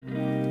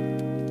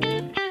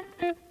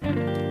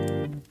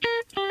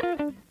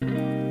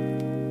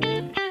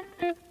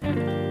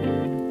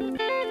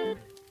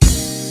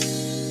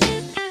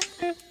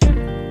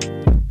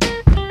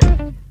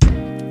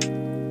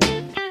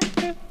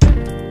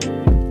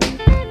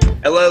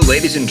Hello,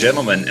 ladies and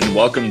gentlemen, and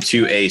welcome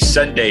to a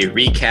Sunday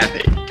recap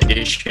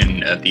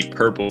edition of the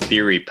Purple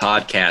Theory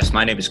podcast.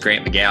 My name is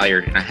Grant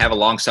McGalliard, and I have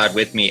alongside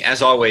with me,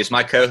 as always,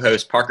 my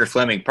co-host, Parker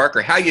Fleming.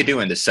 Parker, how you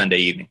doing this Sunday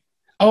evening?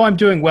 Oh, I'm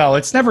doing well.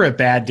 It's never a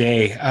bad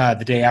day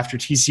the day after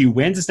TCU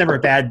wins. It's never a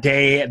bad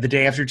day the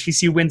day after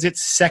TCU wins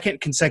its second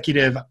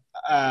consecutive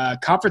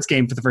conference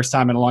game for the first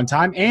time in a long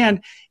time.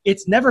 And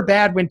it's never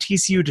bad when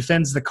TCU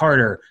defends the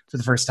Carter for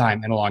the first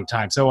time in a long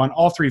time. So on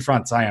all three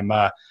fronts, I'm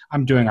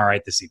doing all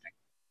right this evening.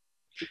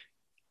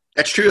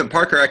 That's true. And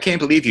Parker, I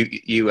can't believe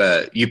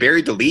you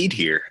buried the lead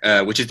here,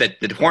 which is that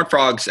the Horned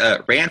Frogs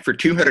ran for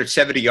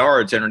 270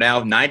 yards and are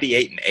now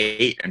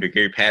 98-8 under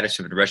Gary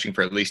Patterson, rushing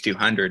for at least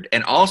 200,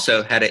 and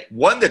also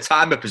won the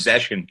time of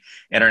possession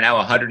and are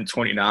now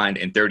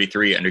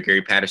 129-33 under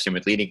Gary Patterson,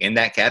 with leading in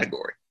that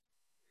category.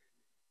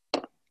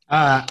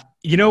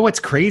 You know what's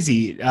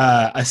crazy?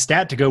 A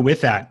stat to go with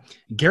that: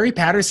 Gary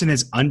Patterson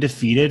is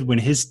undefeated when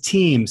his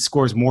team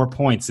scores more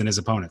points than his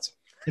opponents.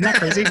 Isn't that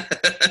crazy?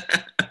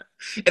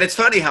 And it's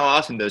funny how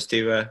often those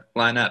two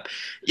line up.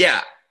 Yeah.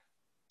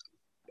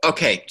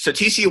 Okay, so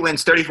TCU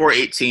wins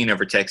 34-18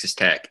 over Texas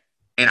Tech.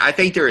 And I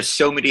think there are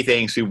so many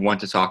things we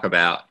want to talk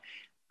about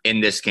in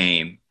this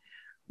game.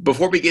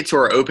 Before we get to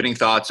our opening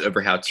thoughts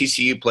over how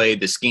TCU played,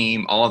 the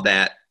scheme, all of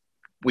that,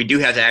 we do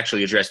have to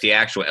actually address the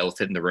actual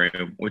elephant in the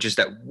room, which is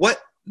that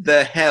what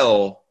the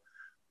hell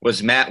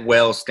was Matt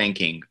Wells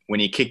thinking when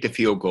he kicked a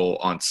field goal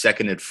on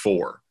 2nd and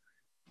 4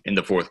 in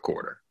the fourth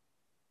quarter?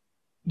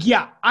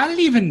 Yeah,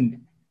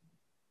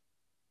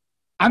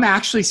 I'm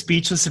actually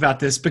speechless about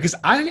this because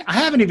I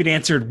haven't even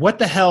answered what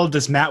the hell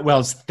does Matt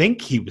Wells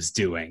think he was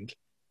doing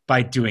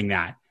by doing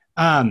that.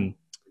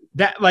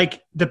 That,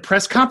 like, the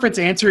press conference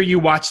answer, you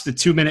watched the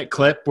 2-minute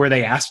clip where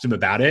they asked him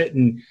about it,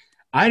 and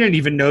I didn't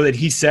even know that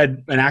he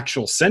said an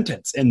actual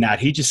sentence in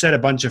that. He just said a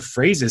bunch of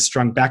phrases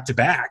strung back to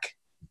back.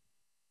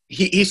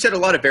 He said a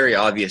lot of very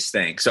obvious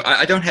things. So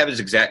I don't have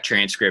his exact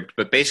transcript,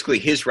 but basically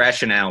his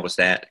rationale was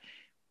that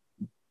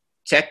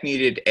Tech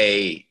needed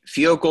a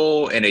field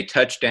goal and a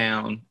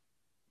touchdown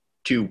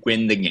to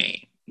win the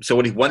game. So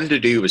what he wanted to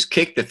do was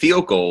kick the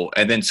field goal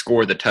and then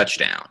score the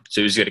touchdown.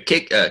 So he was going to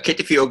kick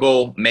the field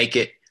goal, make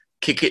it,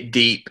 kick it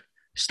deep,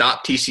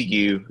 stop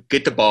TCU,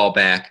 get the ball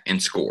back, and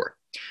score.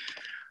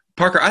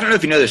 Parker, I don't know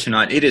if you know this or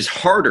not. It is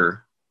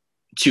harder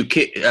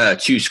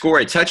to score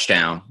a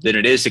touchdown than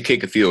it is to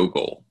kick a field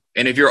goal.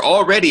 And if you're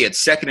already at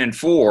 2nd and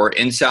 4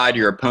 inside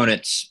your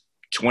opponent's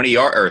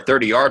 20-yard or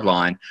 30-yard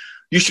line,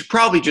 you should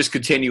probably just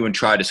continue and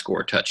try to score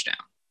a touchdown.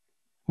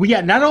 Well,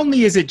 yeah, not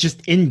only is it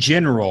just in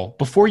general,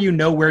 before you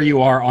know where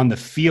you are on the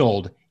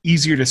field,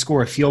 easier to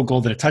score a field goal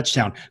than a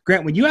touchdown.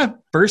 Grant, when you have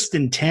 1st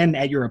and 10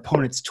 at your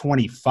opponent's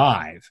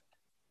 25,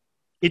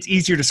 it's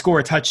easier to score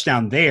a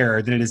touchdown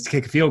there than it is to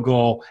kick a field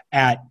goal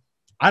at,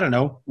 I don't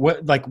know,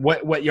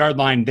 what yard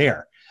line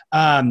there.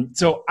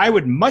 So I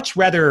would much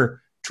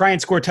rather try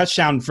and score a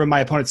touchdown from my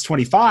opponent's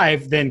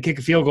 25 than kick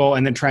a field goal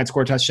and then try and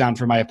score a touchdown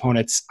from my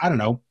opponent's, I don't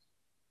know,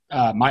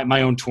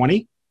 my own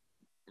 20.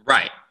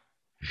 Right.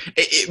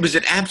 It was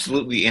an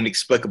absolutely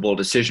inexplicable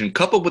decision,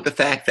 coupled with the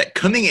fact that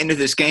coming into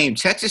this game,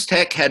 Texas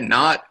Tech had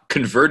not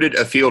converted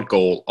a field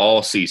goal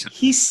all season.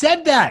 He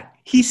said that.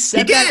 He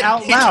said that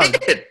out loud.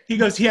 He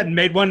goes, he hadn't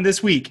made one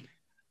this week.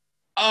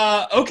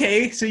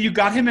 Okay, so you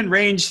got him in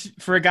range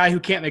for a guy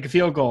who can't make a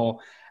field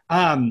goal.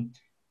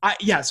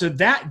 So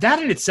that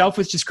in itself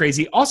was just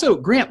crazy. Also,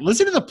 Grant,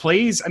 listen to the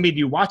plays. I mean,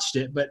 you watched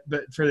it, but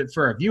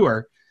for a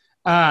viewer,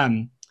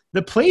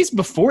 the plays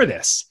before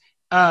this.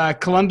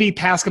 Columbi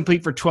pass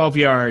complete for 12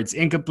 yards,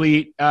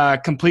 incomplete,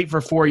 complete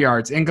for 4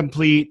 yards,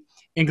 incomplete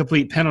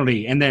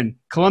penalty. And then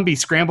Columbi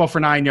scramble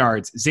for 9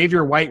 yards.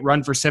 Xavier White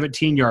run for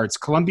 17 yards.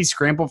 Columbi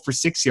scramble for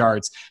 6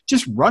 yards.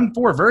 Just run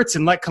 4 verts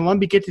and let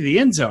Columbi get to the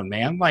end zone,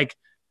 man. Like,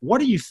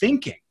 what are you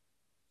thinking?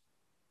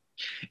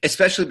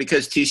 Especially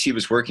because TCU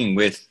was working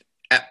with,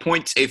 at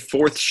points, a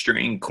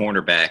 4th-string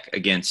cornerback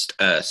against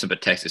some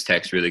of Texas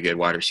Tech's really good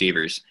wide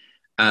receivers.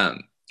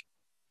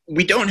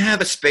 We don't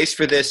have a space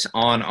for this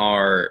on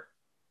our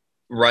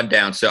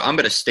rundown, so I'm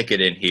going to stick it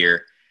in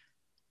here.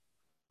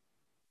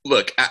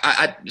 Look,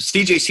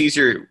 C.J.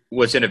 Caesar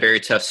was in a very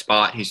tough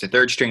spot. He's the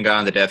 3rd-string guy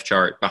on the depth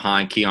chart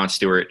behind Keon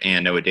Stewart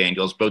and Noah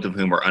Daniels, both of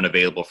whom are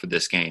unavailable for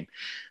this game.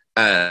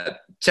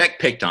 Tech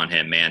picked on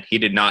him, man. He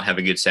did not have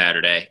a good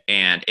Saturday.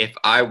 And if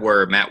I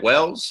were Matt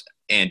Wells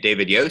and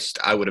David Yost,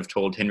 I would have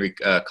told Henry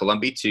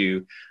Columbi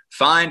to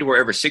find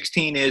wherever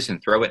 16 is and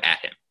throw it at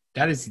him.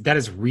 That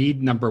is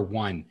read number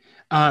 1.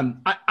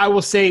 I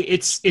will say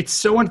it's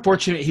so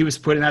unfortunate he was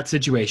put in that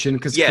situation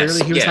because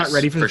clearly he was not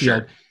ready for the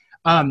field.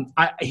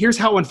 Sure. Here's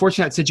how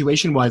unfortunate that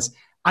situation was.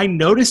 I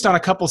noticed on a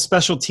couple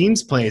special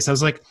teams plays, I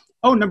was like,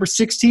 oh, number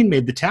 16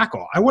 made the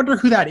tackle. I wonder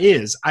who that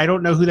is. I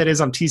don't know who that is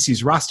on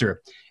TCU's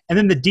roster. And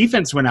then the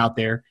defense went out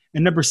there,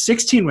 and number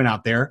 16 went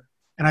out there,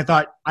 and I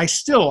thought, I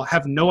still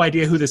have no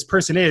idea who this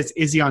person is.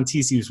 Is he on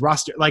TCU's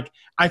roster? Like,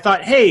 I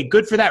thought, hey,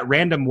 good for that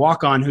random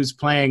walk-on who's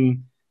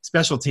playing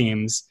special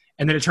teams.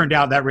 And then it turned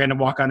out that random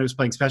walk-on who was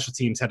playing special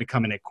teams had to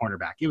come in at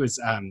cornerback. It was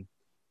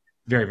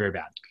very, very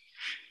bad.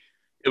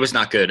 It was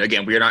not good.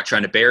 Again, we are not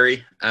trying to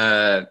bury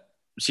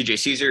CJ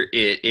Caesar.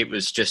 It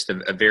was just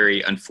a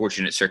very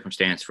unfortunate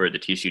circumstance for the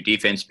TCU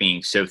defense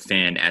being so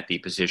thin at the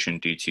position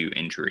due to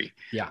injury.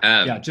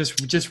 Yeah,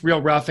 just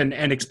real rough and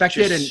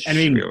expected. And I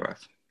mean,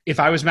 if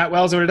I was Matt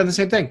Wells, I would have done the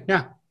same thing.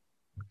 Yeah.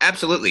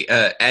 Absolutely.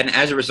 And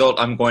as a result,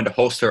 I'm going to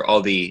holster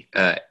all the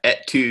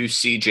et tu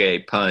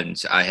CJ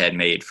puns I had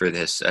made for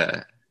this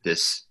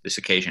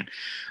occasion.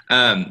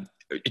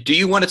 Do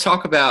you want to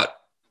talk about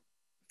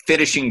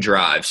finishing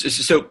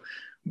drives? So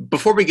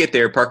before we get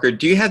there, Parker,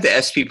 do you have the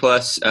SP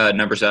Plus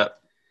numbers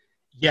up?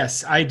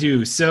 Yes, I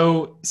do.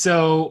 So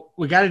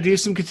we got to do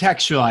some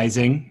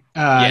contextualizing.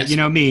 Yes. You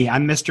know me,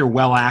 I'm Mr.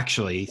 Well,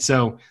 actually.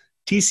 So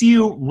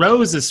TCU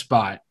rose a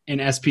spot in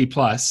SP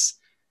Plus.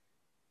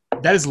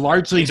 That is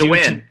largely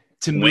due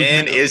to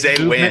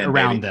movement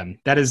around them.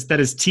 That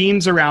is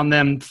teams around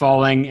them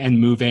falling and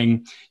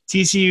moving.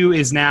 TCU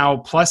is now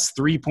plus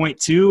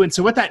 3.2. And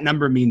so what that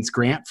number means,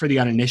 Grant, for the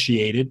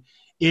uninitiated,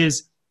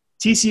 is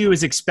TCU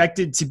is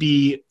expected to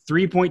be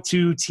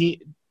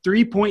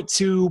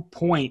 3.2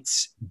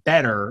 points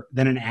better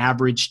than an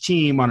average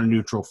team on a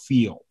neutral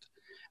field.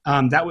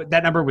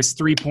 That number was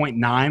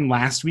 3.9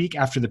 last week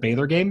after the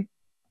Baylor game.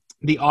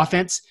 The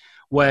offense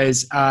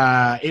was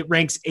it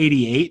ranks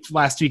 88th.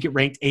 Last week it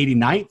ranked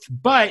 89th,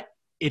 but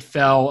it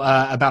fell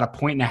about a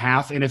point and a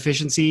half in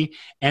efficiency.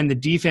 And the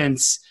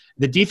defense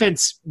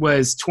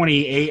was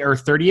 28 or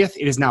 30th.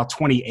 It is now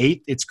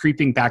 28th. It's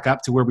creeping back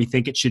up to where we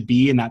think it should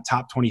be in that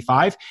top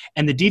 25.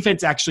 And the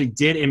defense actually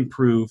did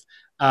improve,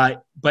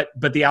 but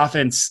the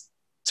offense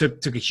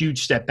took a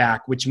huge step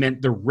back, which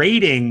meant the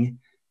rating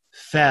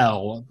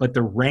fell, but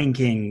the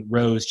ranking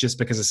rose just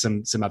because of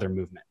some other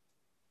movement.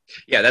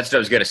 Yeah, that's what I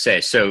was going to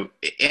say. So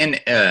in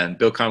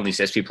Bill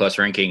Connolly's SP Plus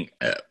ranking,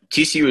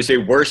 TCU is a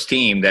worse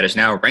team that is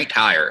now ranked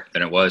higher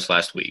than it was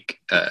last week.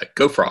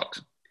 Go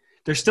Frogs.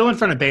 They're still in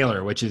front of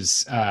Baylor, which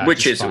is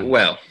fun.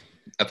 Well,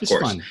 of just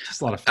course. Fun.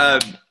 Just a lot of fun.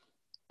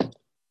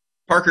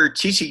 Parker,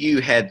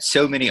 TCU had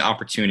so many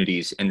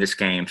opportunities in this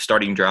game,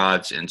 starting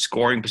drives and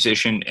scoring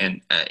position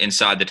and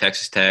inside the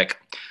Texas Tech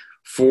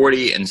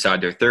 40, inside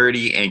their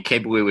 30, and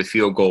came away with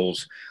field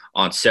goals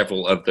on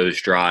several of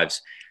those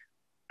drives.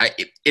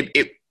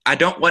 I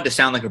don't want to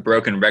sound like a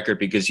broken record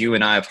because you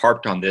and I have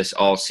harped on this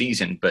all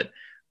season, but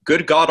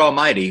good God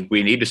Almighty,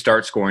 we need to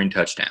start scoring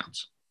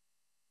touchdowns.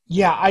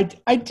 Yeah,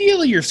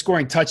 ideally you're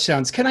scoring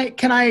touchdowns. Can I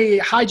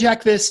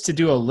hijack this to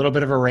do a little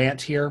bit of a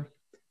rant here?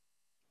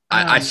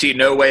 I see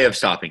no way of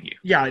stopping you.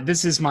 Yeah,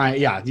 this is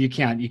you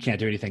can't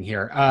do anything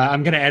here.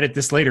 I'm going to edit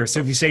this later. So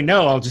if you say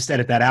no, I'll just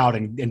edit that out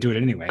and do it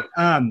anyway.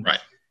 Right.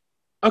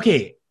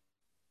 Okay.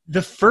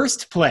 The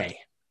first play,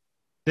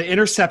 the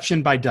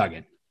interception by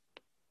Duggan.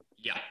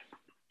 Yeah.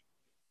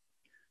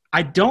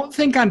 I don't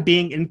think I'm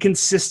being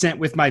inconsistent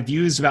with my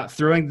views about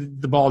throwing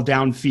the ball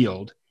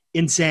downfield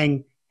in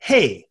saying,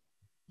 hey,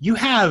 you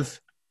have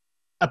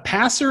a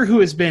passer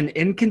who has been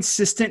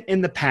inconsistent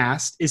in the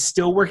past, is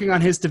still working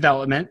on his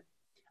development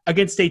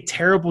against a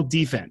terrible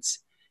defense.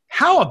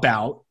 How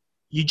about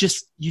you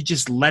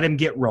just let him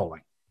get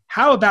rolling?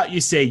 How about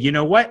you say, you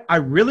know what? I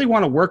really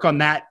want to work on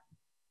that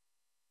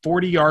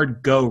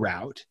 40-yard go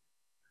route.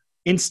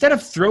 Instead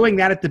of throwing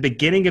that at the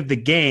beginning of the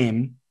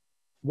game,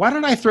 why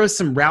don't I throw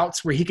some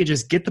routes where he could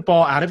just get the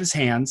ball out of his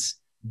hands,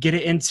 get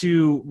it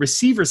into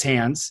receivers'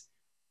 hands,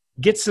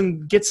 get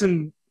some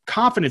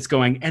confidence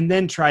going, and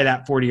then try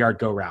that 40-yard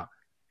go route?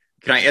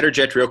 Can I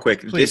interject real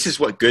quick? Please. This is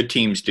what good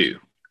teams do.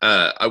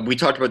 We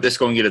talked about this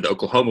going into the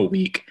Oklahoma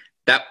week.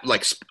 That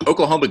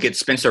Oklahoma gets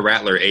Spencer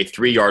Rattler a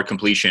 3-yard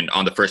completion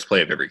on the first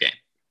play of every game.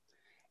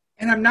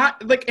 And I'm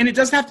not and it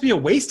doesn't have to be a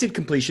wasted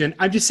completion.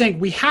 I'm just saying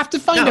we have to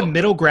find a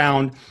middle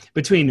ground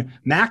between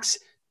Max,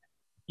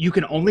 you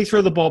can only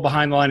throw the ball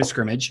behind the line of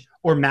scrimmage,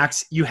 or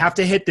Max, you have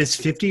to hit this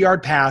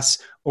 50-yard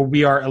pass or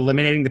we are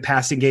eliminating the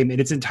passing game in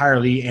its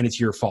entirety and it's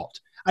your fault.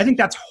 I think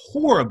that's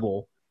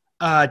horrible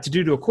to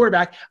do to a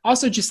quarterback.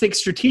 Also, just think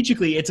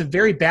strategically, it's a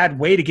very bad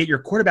way to get your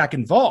quarterback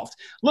involved.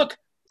 Look,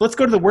 let's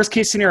go to the worst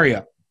case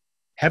scenario.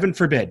 Heaven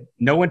forbid.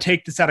 No one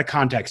take this out of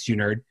context, you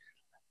nerd.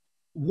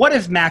 What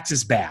if Max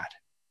is bad?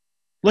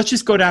 Let's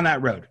just go down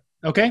that road.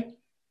 Okay?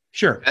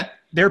 Sure. Okay.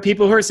 There are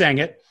people who are saying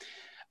it.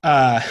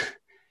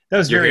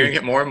 You're hearing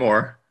it more and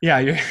more. Yeah,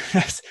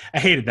 I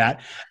hated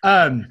that.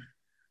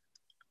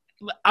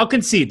 I'll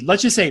concede.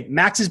 Let's just say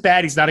Max is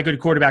bad. He's not a good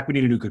quarterback. We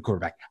need a new good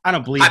quarterback. I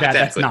don't believe that.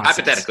 That's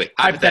nonsense.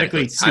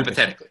 Hypothetically.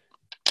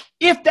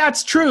 If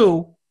that's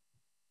true,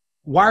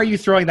 why are you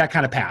throwing that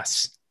kind of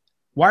pass?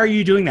 Why are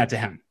you doing that to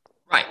him?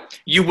 Right.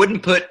 You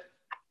wouldn't put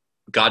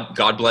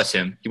God bless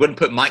him. You wouldn't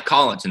put Mike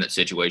Collins in that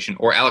situation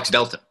or Alex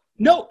Delta.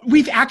 No,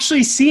 we've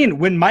actually seen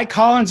when Mike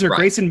Collins or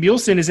Grayson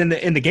Muleson is in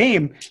the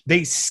game,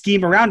 they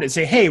scheme around it and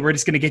say, "Hey, we're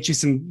going to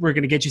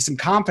get you some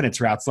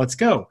confidence routes. Let's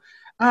go."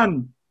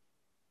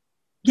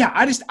 Yeah,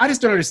 I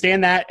just don't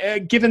understand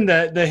that. Given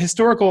the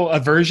historical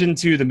aversion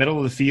to the middle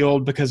of the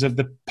field because of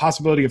the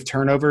possibility of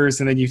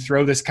turnovers, and then you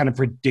throw this kind of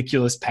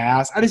ridiculous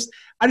pass. I just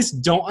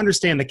don't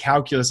understand the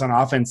calculus on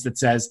offense that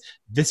says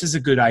this is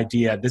a good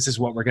idea. This is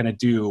what we're going to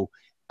do,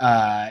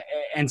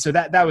 and so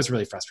that was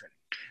really frustrating.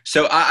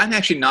 So I'm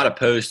actually not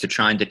opposed to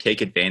trying to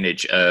take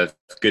advantage of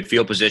good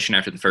field position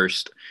after the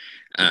first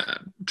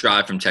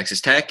drive from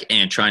Texas Tech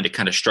and trying to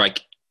kind of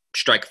strike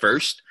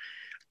first.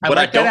 I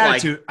like that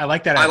attitude. I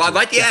like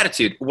the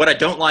attitude. What I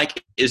don't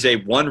like is a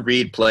one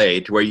read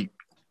play to where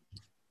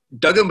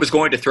Duggan was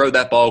going to throw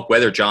that ball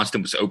whether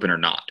Johnston was open or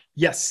not.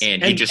 Yes.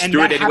 And he just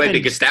threw it anyway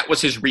because that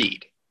was his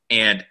read.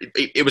 And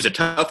it was a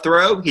tough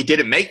throw. He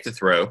didn't make the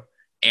throw.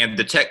 And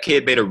the Tech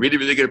kid made a really,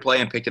 really good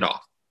play and picked it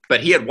off.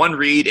 But he had one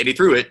read and he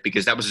threw it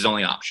because that was his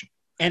only option.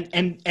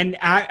 And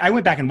I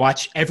went back and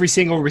watched every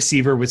single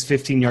receiver was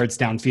 15 yards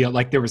downfield.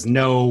 Like there was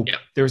no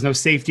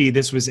safety.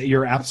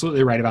 You're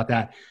absolutely right about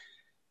that.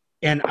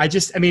 And I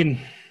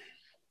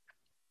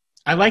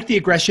like the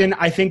aggression.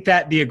 I think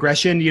that the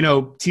aggression,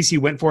 TCU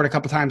went for it a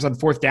couple times on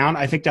fourth down.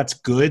 I think that's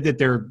good that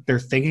they're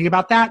thinking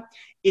about that.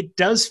 It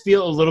does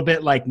feel a little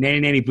bit like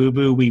nanny boo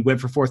boo. We went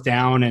for fourth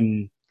down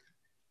and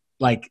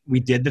like we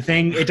did the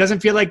thing. It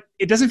doesn't feel like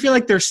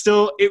they're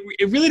still,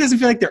 it really doesn't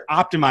feel like they're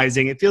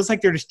optimizing. It feels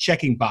like they're just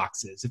checking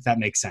boxes, if that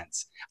makes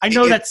sense. I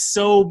know that's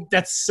so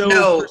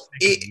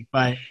persnickety,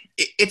 but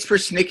it's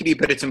persnickety,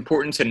 but it's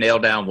important to nail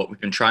down what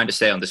we've been trying to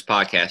say on this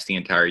podcast the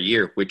entire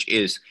year, which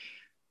is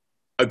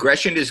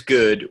aggression is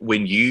good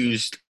when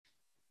used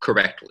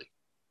correctly.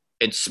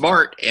 And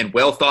smart and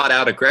well thought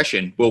out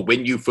aggression will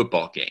win you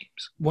football games.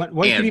 One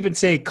could even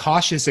say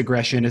cautious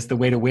aggression is the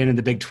way to win in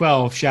the Big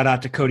 12. Shout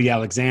out to Cody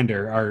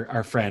Alexander,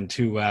 our friend,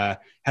 who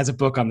has a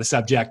book on the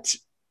subject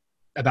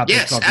about Big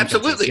 12 defenses.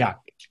 Absolutely. Yeah,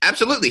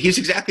 absolutely. He's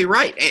exactly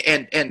right.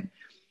 And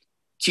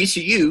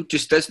TCU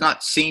just does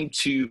not seem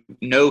to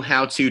know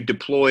how to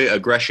deploy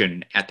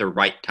aggression at the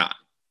right time.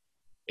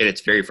 And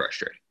it's very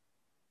frustrating.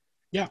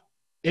 Yeah.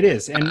 It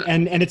is.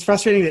 And it's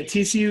frustrating that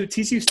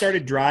TCU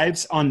started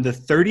drives on the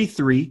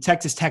 33,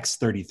 Texas Tech's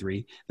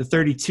 33, the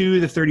 32,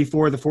 the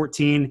 34, the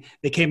 14.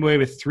 They came away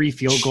with 3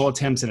 field goal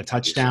attempts and a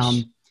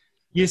touchdown.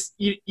 You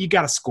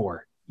got to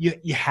score.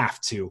 You have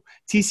to.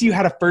 TCU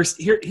had a first.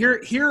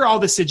 Here are all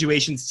the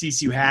situations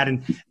TCU had,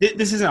 and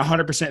this isn't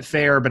 100%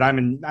 fair, but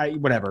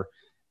whatever.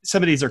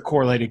 Some of these are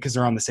correlated because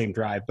they're on the same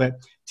drive. But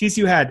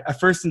TCU had a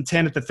 1st and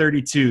 10 at the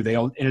 32. They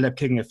all ended up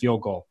kicking a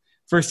field goal.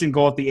 1st and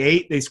goal at the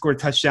 8, they scored a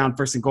touchdown.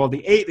 1st and goal at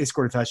the 8, they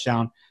scored a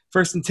touchdown.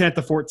 1st and 10 at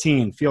the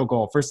 14, field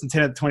goal. 1st and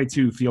 10 at the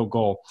 22, field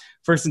goal.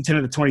 1st and 10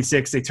 at the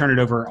 26, they turn it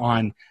over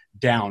on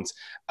downs.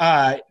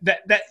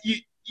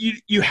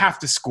 You have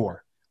to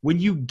score. When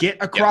you get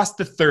across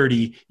the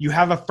 30, you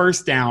have a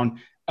first down,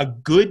 a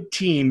good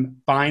team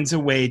finds a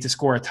way to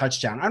score a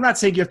touchdown. I'm not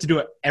saying you have to do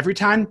it every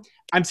time.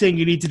 I'm saying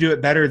you need to do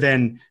it better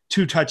than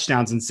 2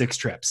 touchdowns and 6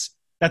 trips.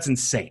 That's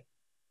insane.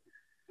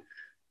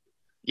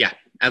 Yeah.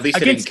 At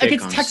least against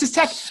Texas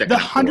Tech, the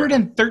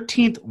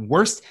 113th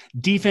worst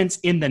defense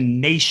in the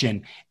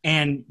nation,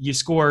 and you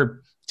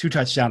score 2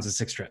 touchdowns and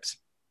 6 trips.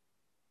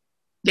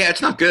 Yeah, it's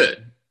not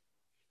good,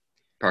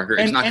 Parker.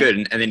 It's not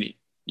good. And then,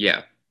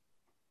 yeah.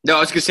 No,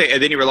 I was going to say,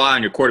 and then you rely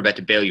on your quarterback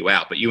to bail you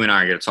out, but you and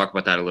I are going to talk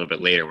about that a little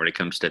bit later when it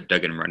comes to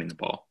Duggan running the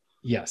ball.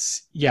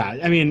 Yes. Yeah.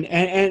 I mean,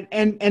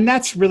 and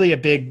that's really a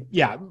big,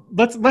 yeah.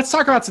 Let's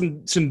talk about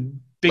some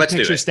big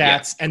picture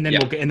stats, and then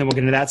we'll get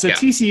into that. So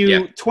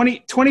TCU,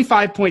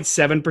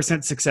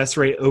 25.7% success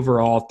rate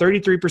overall,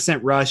 33%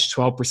 rush,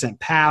 12%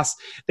 pass.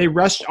 They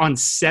rushed on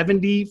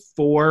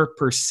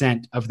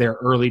 74% of their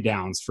early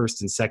downs,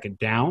 first and second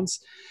downs.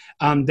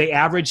 They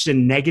averaged a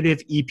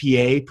negative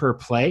EPA per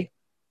play.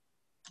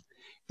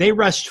 They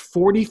rushed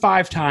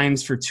 45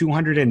 times for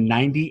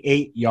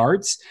 298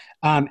 yards.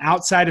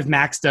 Outside of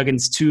Max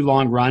Duggan's 2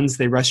 long runs,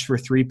 they rushed for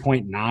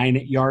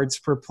 3.9 yards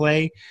per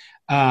play.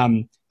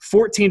 14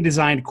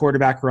 designed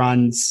quarterback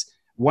runs,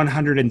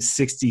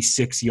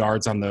 166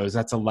 yards on those.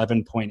 That's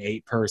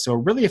 11.8 per. So a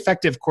really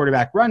effective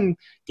quarterback run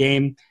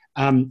game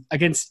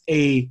against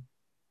a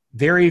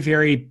very,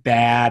 very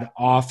bad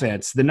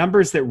offense. The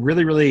numbers that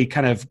really, really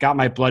kind of got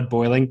my blood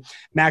boiling.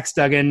 Max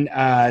Duggan,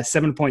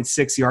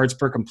 7.6 yards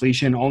per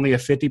completion, only a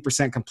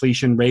 50%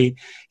 completion rate.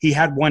 He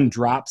had 1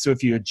 drop, so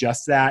if you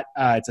adjust that,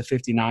 it's a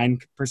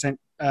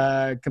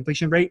 59%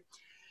 completion rate.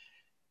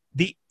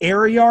 The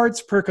air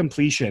yards per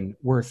completion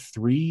were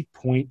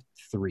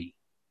 3.3.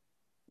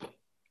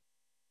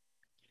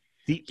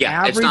 The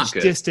average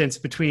distance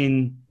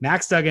between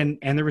Max Duggan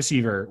and the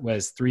receiver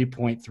was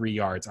 3.3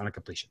 yards on a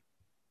completion.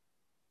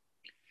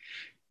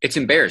 It's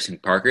embarrassing,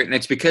 Parker, and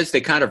it's because they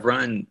kind of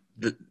run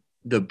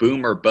the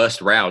boom or bust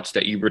routes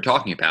that you were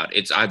talking about.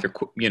 It's either,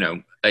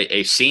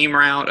 a seam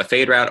route, a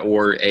fade route,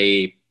 or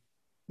a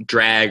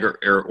drag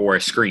or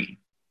a screen.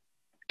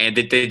 And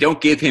that they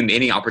don't give him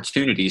any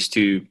opportunities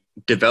to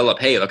develop,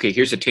 hey, okay,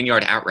 here's a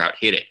 10-yard out route,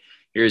 hit it.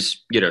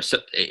 Here's,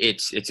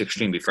 it's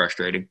extremely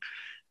frustrating.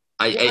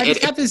 I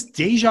just have this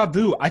deja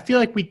vu. I feel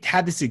like we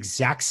had this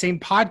exact same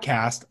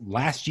podcast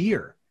last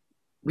year.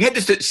 We had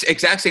this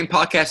exact same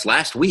podcast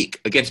last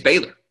week against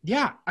Baylor.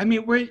 Yeah. I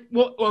mean,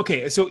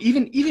 okay. So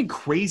even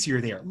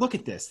crazier there. Look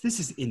at this. This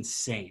is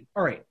insane.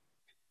 All right.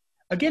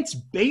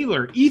 Against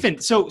Baylor,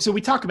 so we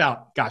talk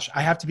about, gosh,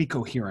 I have to be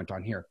coherent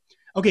on here.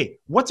 Okay.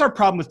 What's our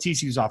problem with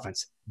TCU's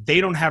offense?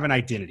 They don't have an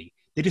identity.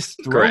 They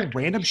just throw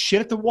random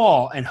shit at the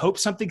wall and hope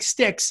something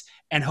sticks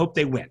and hope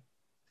they win.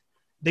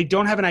 They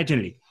don't have an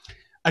identity.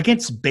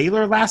 Against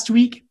Baylor last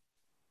week,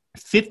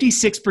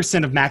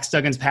 56% of Max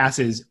Duggan's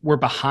passes were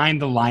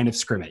behind the line of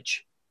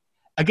scrimmage.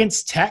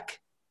 Against Tech,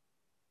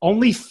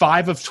 only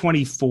 5 of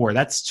 24,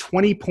 that's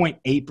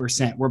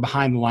 20.8%, were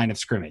behind the line of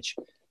scrimmage.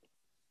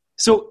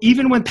 So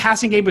even when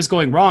passing game was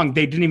going wrong,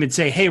 they didn't even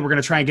say, hey, we're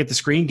going to try and get the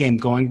screen game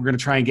going. We're going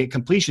to try and get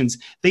completions.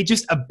 They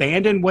just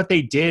abandoned what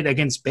they did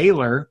against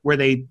Baylor, where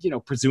they,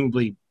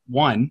 presumably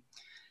won.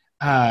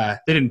 They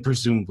didn't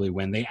presumably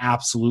win. They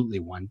absolutely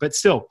won. But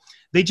still,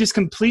 they just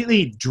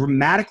completely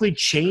dramatically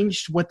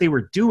changed what they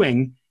were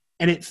doing,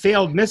 and it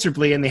failed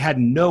miserably, and they had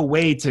no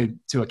way to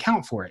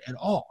account for it at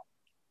all.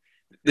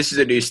 This is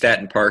a new stat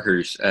in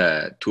Parker's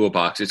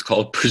toolbox. It's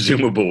called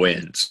presumable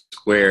wins,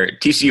 where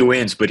TCU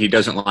wins, but he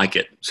doesn't like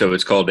it. So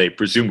it's called a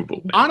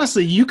presumable win.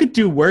 Honestly, you could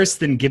do worse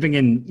than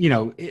giving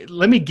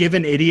let me give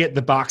an idiot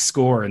the box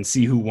score and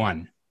see who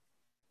won.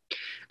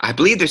 I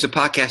believe there's a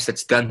podcast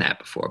that's done that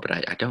before, but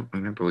I don't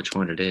remember which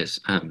one it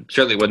is.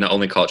 Certainly wasn't the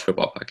only college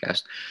football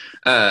podcast.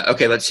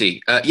 Okay, let's see.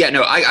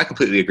 I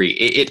completely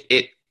agree.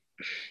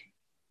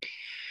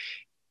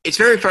 It's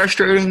very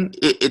frustrating.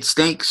 It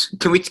stinks.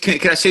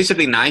 Can I say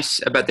something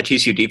nice about the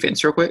TCU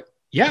defense real quick?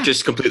 Yeah.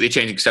 Just completely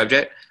changing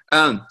subject.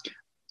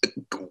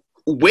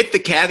 With the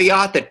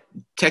caveat that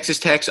Texas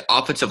Tech's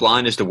offensive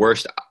line is the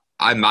worst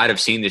I might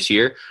have seen this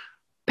year.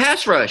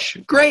 Pass rush,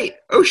 great.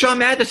 O'Shawn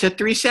Mathis had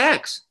 3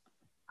 sacks.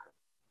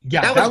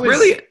 Yeah, that was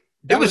brilliant.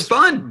 It was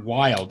fun.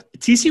 Wild.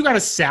 TCU got a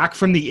sack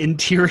from the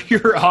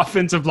interior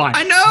offensive line.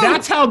 I know.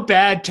 That's how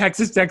bad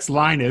Texas Tech's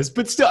line is.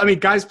 But still,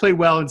 guys played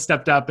well and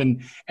stepped up,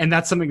 and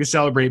that's something to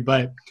celebrate.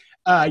 But,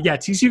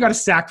 TCU got a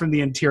sack from the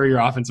interior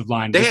offensive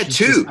line. They had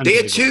 2.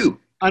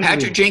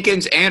 Patrick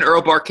Jenkins and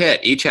Earl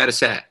Barquette each had a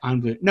sack.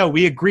 No,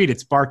 we agreed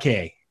it's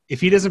Barquet. If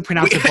he doesn't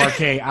pronounce it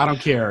Barquet, I don't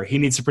care. He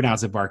needs to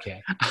pronounce it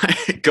Barquet.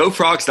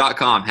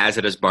 GoFrogs.com has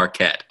it as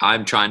Barquette.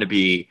 I'm trying to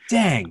be –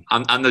 Dang.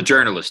 I'm the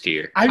journalist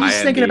here. I was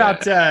thinking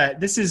about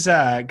this is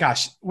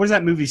what is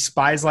that movie,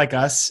 Spies Like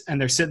Us?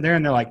 And they're sitting there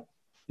and they're like,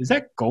 is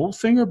that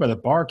Goldfinger by the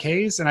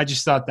Barquets? And I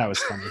just thought that was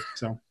funny.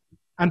 So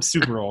I'm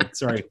super old.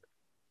 Sorry.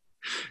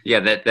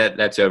 Yeah,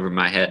 that's over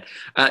my head.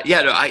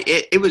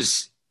 It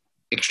was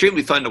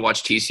extremely fun to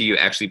watch TCU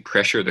actually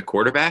pressure the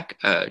quarterback.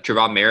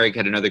 Trevon Merrick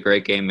had another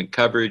great game in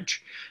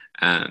coverage.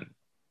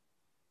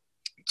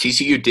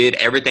 TCU did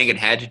everything it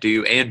had to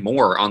do and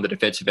more on the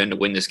defensive end to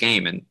win this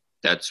game, and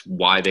that's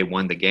why they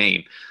won the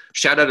game.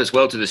 Shout out as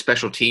well to the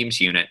special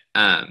teams unit.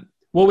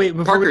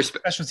 Before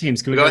special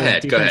teams, can we go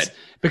ahead? Go ahead.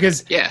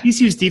 Because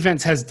TCU's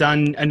defense has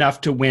done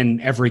enough to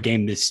win every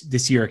game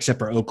this year except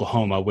for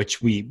Oklahoma,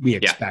 which we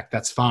expect.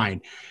 That's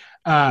fine.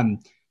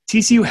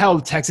 TCU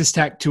held Texas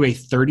Tech to a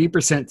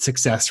 30%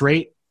 success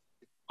rate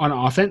on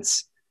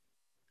offense.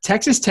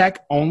 Texas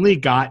Tech only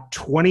got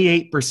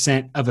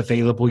 28% of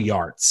available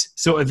yards.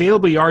 So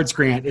available yards,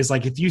 Grant, is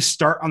like if you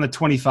start on the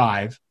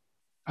 25,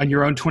 on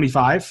your own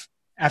 25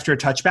 after a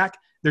touchback,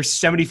 there's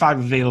 75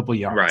 available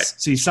yards. Right.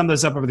 So you sum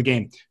those up over the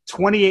game.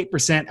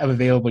 28% of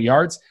available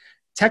yards.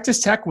 Texas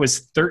Tech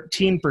was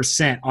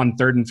 13% on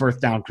 3rd and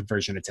 4th down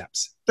conversion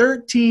attempts.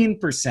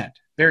 13%.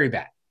 Very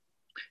bad.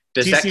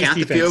 Does TCU's that count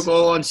defense, the field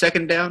goal on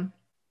 2nd down?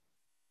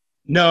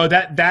 No,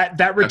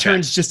 that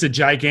returns just a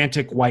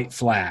gigantic white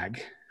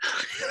flag.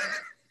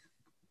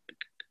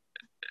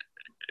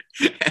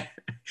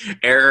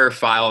 Error,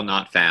 file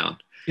not found.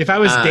 If I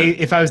was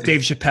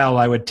Dave Chappelle,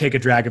 I would take a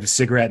drag of a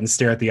cigarette and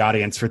stare at the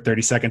audience for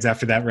 30 seconds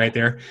after that right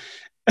there.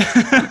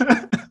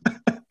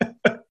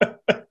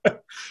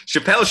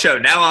 Chappelle Show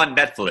now on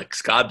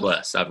Netflix. God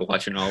bless. I've been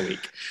watching all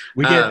week.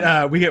 We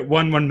get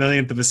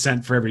 1/1,000,000th of a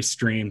cent for every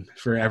stream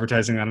for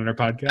advertising on our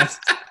podcast.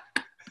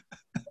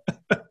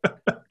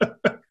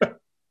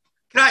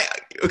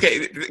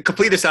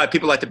 Complete aside,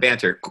 people like to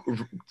banter.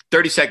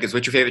 30 seconds.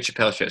 What's your favorite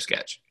Chappelle Show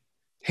sketch?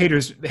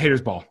 Haters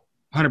ball.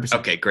 100%.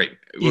 Okay, great.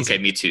 Easy.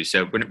 Okay, me too.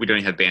 So we don't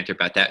even have banter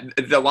about that.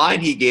 The line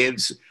he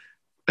gives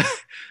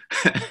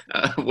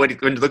when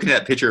looking at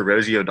that picture of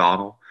Rosie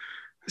O'Donnell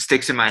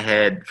sticks in my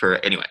head for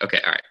 – anyway, okay,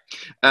 all right.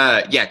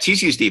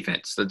 TCU's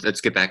defense.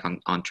 Let's get back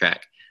on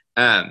track.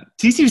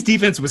 TCU's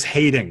defense was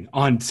hating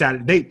on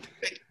Saturday.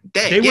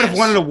 They would have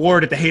won an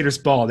award at the Haters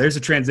Ball. There's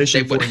a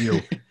transition for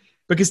you.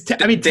 Because,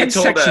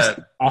 Texas Tech's just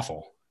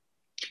awful.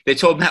 They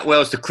told Matt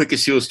Wells to click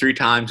his heels 3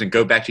 times and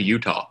go back to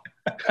Utah.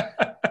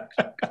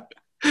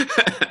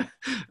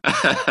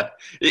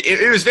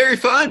 It was very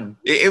fun.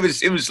 It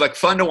was like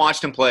fun to watch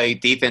them play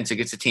defense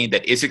against a team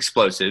that is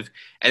explosive.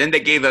 And then they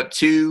gave up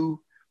 2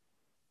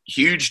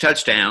 huge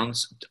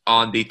touchdowns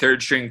on the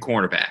 3rd-string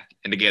cornerback.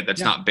 And again, that's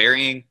not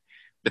burying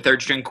the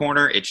 3rd-string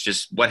corner. It's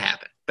just what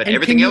happened. But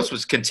everything else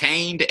was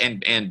contained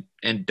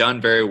and done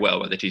very well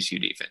by the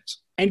TCU defense.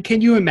 And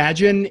can you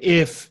imagine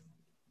if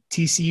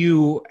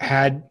TCU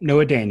had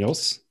Noah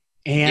Daniels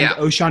and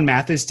O'Shawn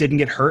Mathis didn't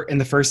get hurt in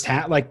the first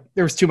half? Like,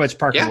 there was too much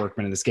Parker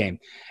Workman in this game.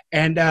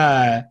 And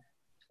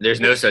there's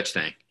no such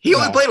thing. He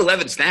only played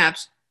 11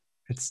 snaps.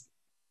 It's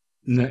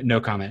no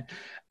comment.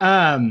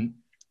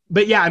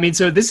 But yeah, I mean,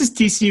 so this is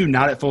TCU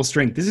not at full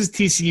strength. This is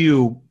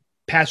TCU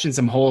patching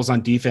some holes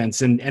on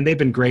defense, and they've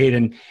been great.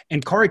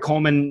 And Corey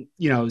Coleman,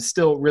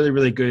 still really,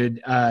 really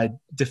good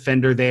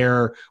defender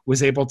there,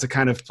 was able to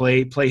kind of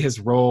play his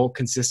role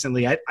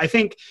consistently. I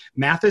think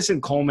Mathis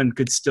and Coleman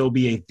could still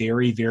be a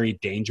very, very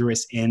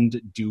dangerous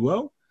end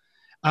duo.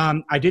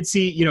 I did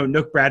see,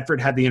 Nook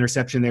Bradford had the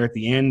interception there at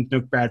the end.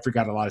 Nook Bradford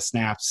got a lot of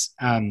snaps.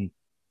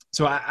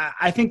 So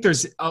I think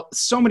there's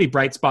so many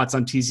bright spots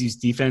on TCU's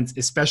defense,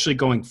 especially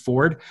going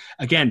forward.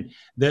 Again,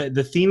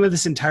 the theme of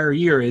this entire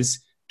year is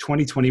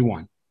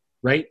 2021,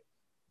 right?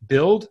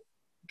 Build,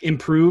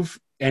 improve,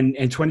 and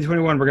in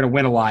 2021, we're going to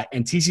win a lot.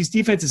 And TCU's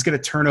defense is going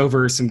to turn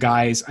over some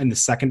guys in the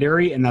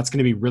secondary, and that's going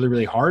to be really,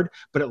 really hard.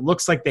 But it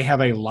looks like they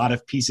have a lot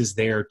of pieces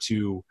there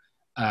to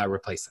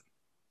replace them.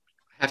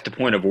 I have to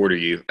point of order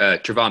you.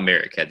 Trevon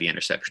Merrick had the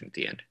interception at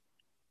the end.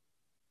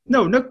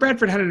 No, Nook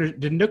Bradford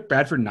did Nook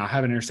Bradford not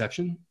have an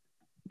interception?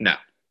 No.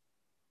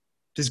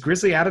 Does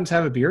Grizzly Adams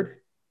have a beard?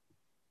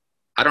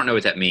 I don't know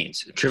what that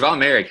means. Trevon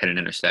Merrick had an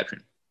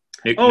interception.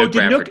 Did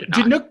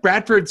Nook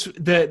Bradford's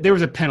there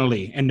was a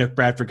penalty and Nook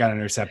Bradford got an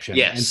interception?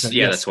 Yes, so,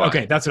 yes. That's why.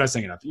 Okay, that's what I was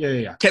thinking of.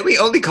 Yeah. Can we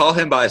only call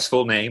him by his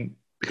full name?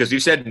 Because you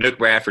said Nook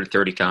Bradford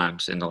 30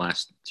 times in the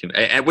last 2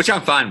 minutes, which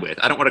I'm fine with.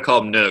 I don't want to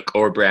call him Nook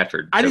or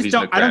Bradford. I don't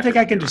think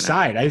I can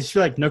decide. I just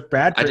feel like Nook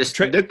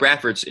Bradford. Nook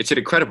Bradford's it's an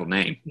incredible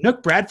name.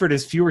 Nook Bradford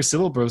has fewer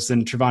syllables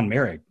than Trevon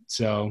Merrick.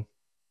 So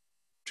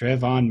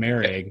Trevon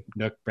Merrick,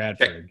 Nook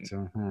Bradford.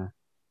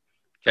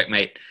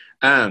 Checkmate.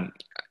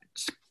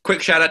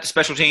 Quick shout out to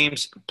special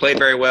teams. Played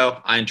very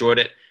well. I enjoyed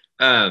it.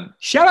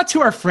 Shout out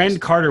to our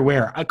friend Carter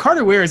Ware.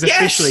 Carter Ware is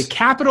officially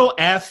capital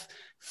F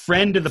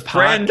friend of the podcast.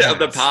 Friend of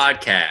the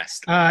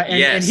podcast.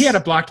 And he had a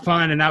blocked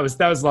punt, and that was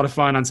a lot of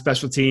fun on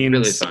special teams.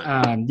 Really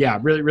fun.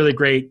 Really, really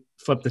great.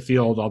 Flip the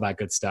field, all that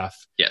good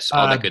stuff. Yes,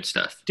 all that good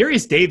stuff.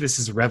 Darius Davis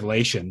is a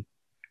revelation.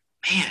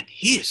 Man,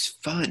 he is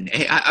fun.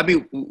 I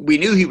mean, we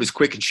knew he was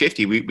quick and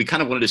shifty. We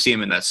kind of wanted to see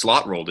him in that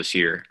slot role this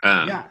year.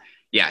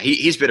 Yeah,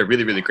 he's been a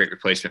really, really great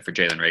replacement for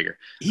Jalen Reagor.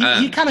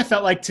 He kind of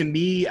felt like, to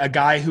me, a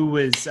guy who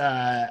was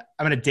I'm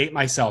going to date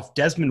myself,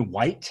 Desmond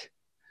White.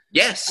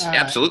 Yes,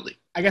 absolutely.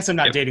 I guess I'm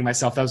not dating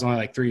myself. That was only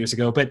like 3 years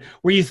ago. But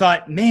where you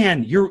thought,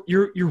 man, you're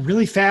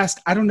really fast.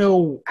 I don't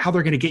know how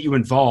they're going to get you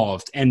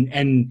involved.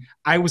 And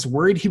I was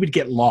worried he would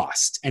get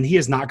lost, and he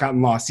has not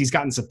gotten lost. He's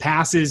gotten some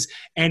passes,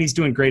 and he's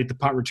doing great at the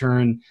punt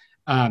return.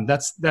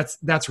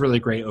 That's really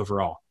great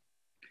overall.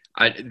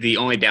 The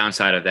only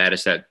downside of that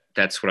is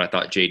that's what I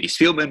thought J.D.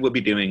 Spielman would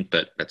be doing,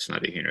 but that's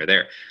neither here nor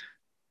there.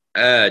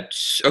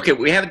 Okay,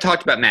 we haven't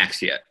talked about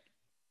Max yet.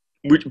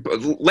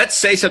 Let's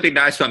say something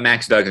nice about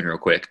Max Duggan real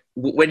quick.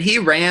 When he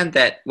ran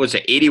that was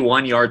an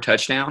 81-yard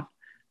touchdown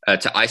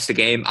to ice the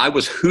game, I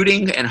was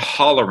hooting and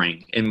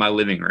hollering in my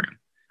living room.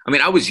 I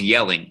mean, I was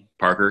yelling,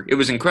 Parker. It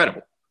was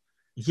incredible.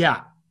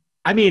 Yeah.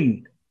 I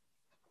mean,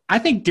 I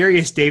think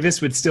Darius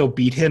Davis would still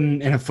beat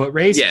him in a foot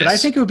race, but I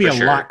think it would be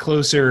a lot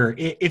closer.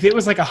 If it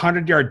was like a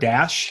 100-yard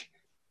dash,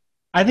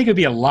 I think it would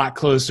be a lot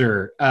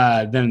closer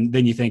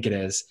than you think it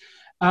is.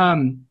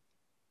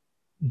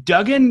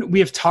 Duggan, we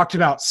have talked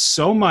about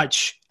so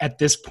much at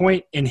this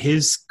point in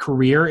his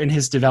career, in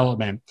his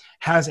development,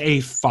 has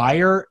a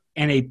fire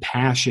and a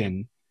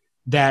passion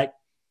that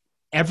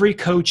every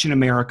coach in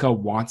America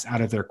wants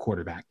out of their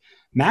quarterback.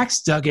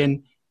 Max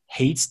Duggan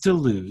hates to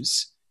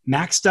lose.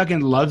 Max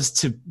Duggan loves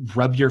to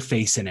rub your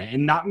face in it,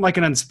 and not in like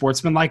an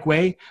unsportsmanlike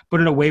way,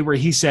 but in a way where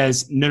he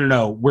says,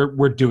 no,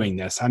 we're doing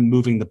this. I'm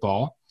moving the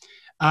ball.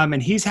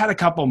 And he's had a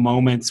couple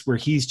moments where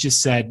he's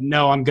just said,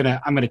 no, I'm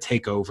gonna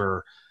take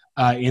over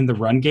in the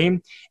run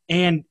game.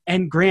 And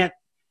Grant,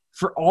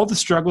 for all the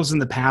struggles in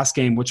the pass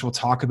game, which we'll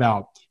talk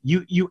about,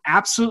 you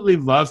absolutely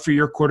love for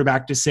your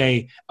quarterback to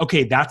say,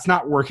 okay, that's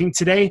not working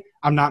today.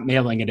 I'm not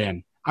mailing it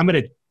in. I'm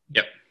going to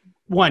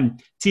one,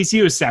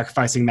 TCU is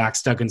sacrificing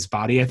Max Duggan's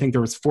body. I think there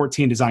was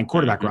 14 design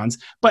quarterback runs,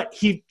 but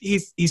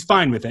he's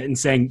fine with it and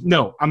saying,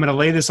 no, I'm going to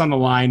lay this on the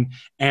line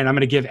and I'm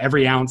going to give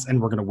every ounce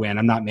and we're going to win.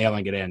 I'm not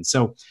mailing it in.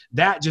 So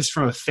that, just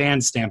from a fan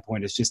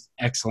standpoint, is just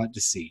excellent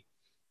to see.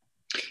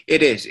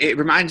 It is. It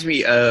reminds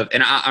me of,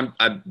 and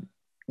I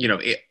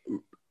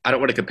don't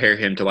want to compare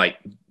him to like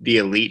the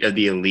elite of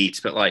the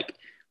elites, but like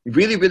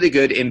really, really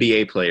good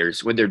NBA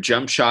players, when their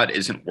jump shot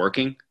isn't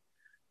working,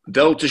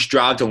 they'll just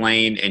drive the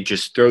lane and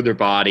just throw their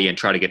body and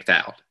try to get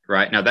fouled.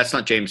 Right now, that's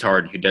not James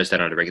Harden, who does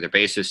that on a regular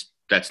basis.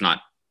 That's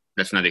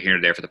neither here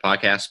nor there for the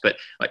podcast. But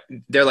like,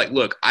 they're like,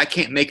 look, I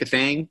can't make a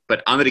thing,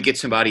 but I'm going to get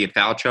somebody in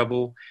foul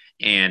trouble,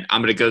 and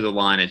I'm going to go to the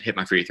line and hit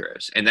my free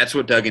throws. And that's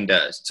what Duggan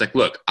does. It's like,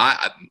 look,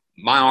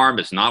 my arm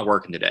is not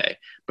working today,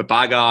 but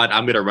by God,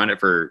 I'm going to run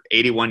it for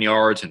 81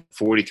 yards and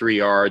 43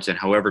 yards and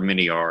however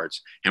many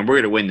yards, and we're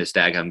going to win this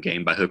daggum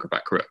game by hook or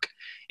by crook.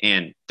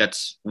 And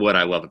that's what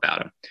I love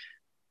about him.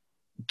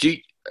 Do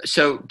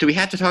we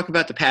have to talk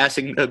about the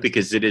passing, though,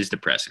 because it is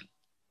depressing?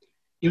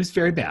 It was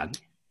very bad.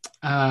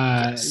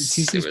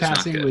 TCU's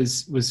passing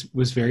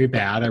was very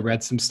bad. I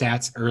read some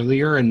stats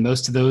earlier, and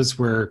most of those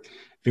were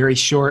very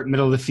short,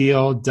 middle of the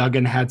field.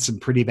 Duggan had some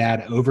pretty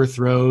bad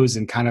overthrows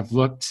and kind of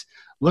looked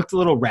a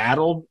little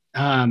rattled.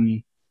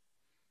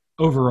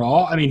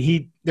 overall. I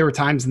mean, there were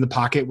times in the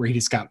pocket where he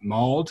just got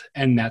mauled,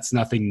 and that's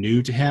nothing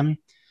new to him.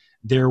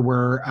 There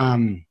were,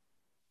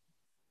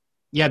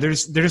 there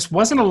just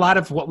wasn't a lot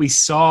of what we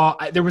saw.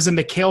 There was a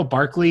Mikhail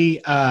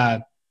Barkley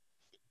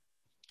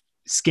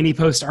skinny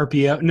post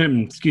RPO.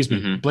 No, excuse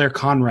me, Mm-hmm. Blair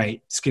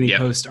Conright skinny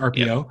post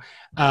RPO.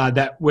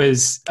 That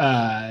was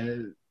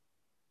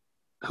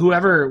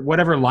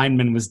whatever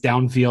lineman was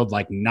downfield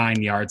like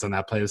 9 yards on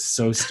that play. It was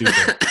so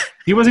stupid.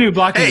 He wasn't even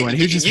blocking anyone.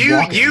 He was just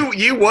walking.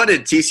 You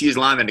wanted TCU's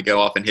lineman to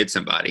go off and hit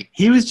somebody.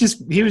 He was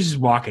just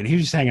walking. He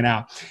was just hanging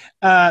out.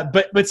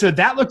 But so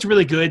that looked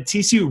really good.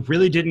 TCU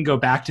really didn't go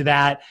back to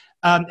that.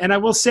 And I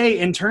will say,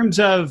 in terms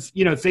of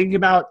thinking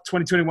about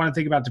 2021 and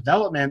thinking about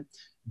development,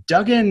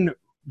 Duggan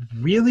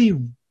really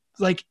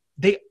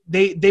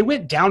they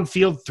went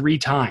downfield 3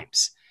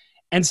 times.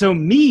 And so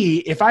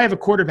if I have a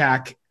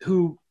quarterback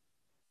who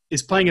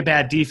is playing a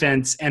bad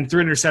defense and threw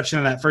an interception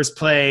on that first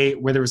play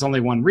where there was only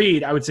one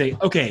read, I would say,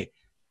 okay,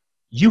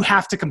 you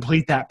have to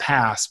complete that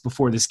pass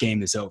before this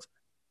game is over.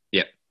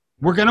 Yep.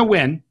 We're going to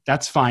win.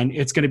 That's fine.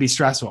 It's going to be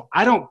stressful.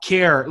 I don't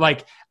care.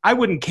 I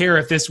wouldn't care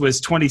if this was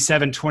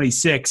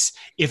 27-26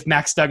 if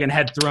Max Duggan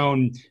had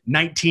thrown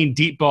 19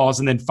 deep balls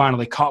and then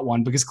finally caught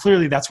one, because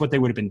clearly that's what they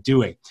would have been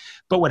doing.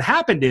 But what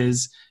happened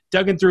is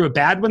Duggan threw a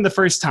bad one the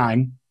first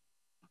time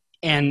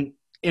and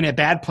in a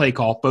bad play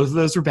call. Both of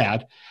those were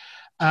bad.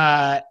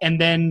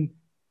 And then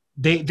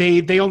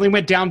they only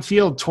went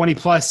downfield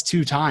 20+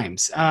 2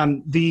 times.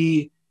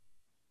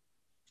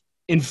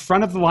 In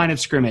front of the line of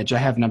scrimmage, I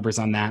have numbers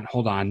on that.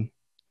 Hold on.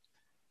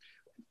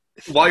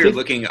 While you're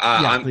looking,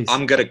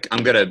 I'm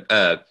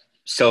gonna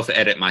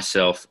self-edit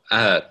myself.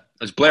 It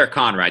was Blair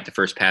Conright the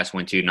first pass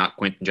went to, not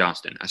Quentin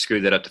Johnston. I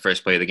screwed that up the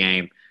first play of the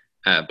game.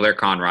 Blair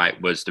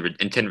Conright was the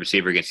intended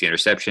receiver against the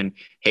interception.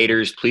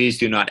 Haters, please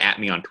do not at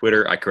me on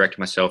Twitter. I corrected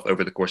myself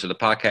over the course of the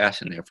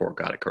podcast and therefore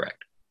got it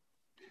correct.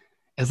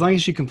 As long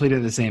as you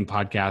completed the same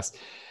podcast.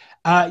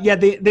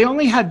 They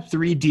only had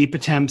 3 deep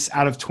attempts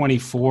out of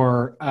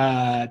 24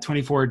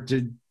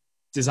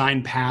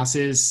 design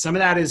passes. Some of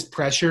that is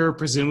pressure.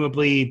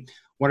 Presumably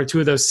 1 or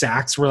 2 of those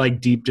sacks were like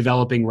deep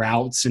developing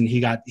routes and he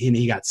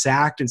got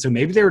sacked. And so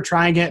maybe they were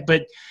trying it,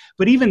 but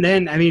even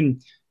then, I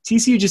mean,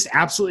 TCU just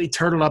absolutely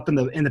turtled up in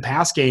the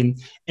pass game.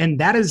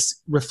 And that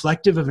is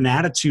reflective of an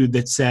attitude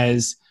that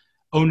says,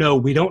 oh no,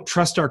 we don't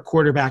trust our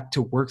quarterback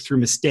to work through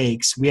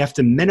mistakes. We have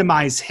to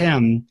minimize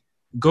him,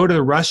 go to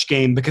the rush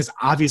game because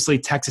obviously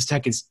Texas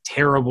Tech is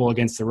terrible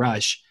against the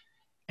rush,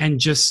 and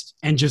just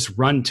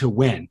run to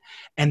win.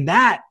 And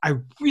that I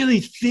really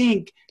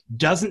think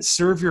doesn't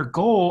serve your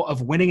goal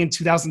of winning in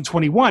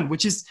 2021,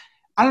 which is,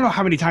 I don't know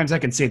how many times I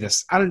can say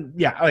this. I don't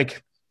know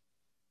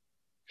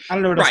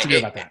what else to do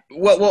about that.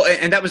 Well,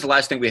 and that was the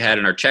last thing we had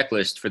in our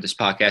checklist for this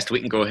podcast. We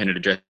can go ahead and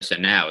address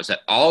it now, is that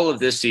all of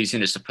this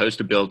season is supposed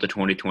to build to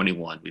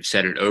 2021. We've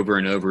said it over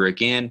and over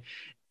again.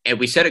 And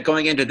we said it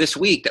going into this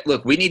week that,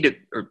 look, we're on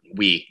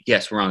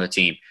the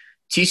team.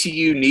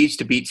 TCU needs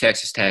to beat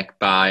Texas Tech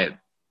by,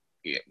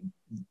 they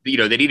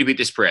need to beat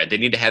the spread. They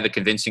need to have a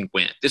convincing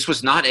win. This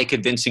was not a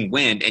convincing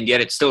win, and yet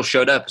it still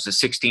showed up as a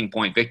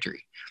 16-point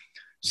victory.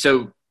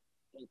 So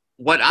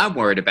what I'm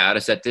worried about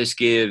is that this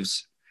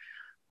gives,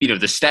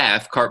 the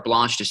staff carte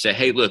blanche to say,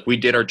 hey, look, we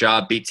did our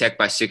job, beat Tech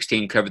by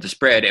 16, cover the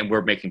spread, and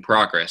we're making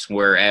progress.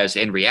 Whereas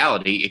in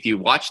reality, if you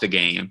watch the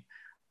game,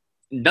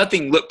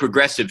 nothing looked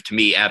progressive to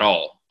me at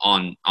all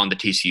on the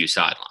TCU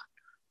sideline.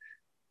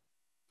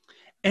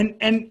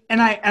 And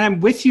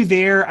I'm with you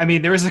there. I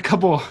mean, there were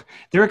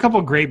a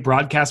couple great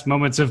broadcast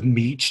moments of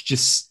Meach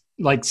just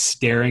like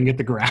staring at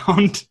the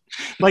ground,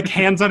 like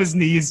hands on his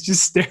knees,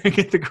 just staring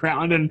at the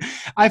ground. And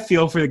I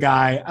feel for the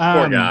guy.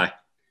 Poor guy.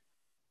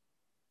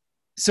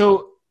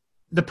 So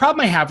the problem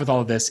I have with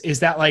all of this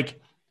is that,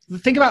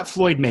 think about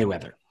Floyd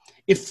Mayweather.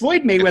 If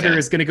Floyd Mayweather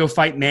is going to go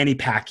fight Manny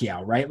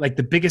Pacquiao, right? Like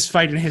the biggest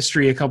fight in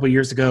history a couple of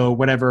years ago,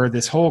 whatever,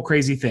 this whole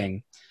crazy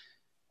thing.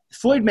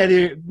 Floyd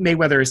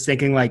Mayweather is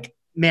thinking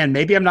man,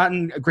 maybe I'm not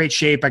in great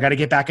shape. I got to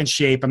get back in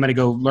shape. I'm going to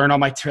go learn all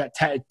my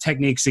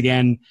techniques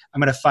again.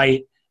 I'm going to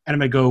fight, and I'm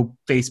going to go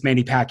face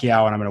Manny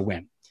Pacquiao, and I'm going to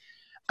win.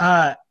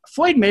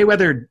 Floyd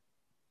Mayweather,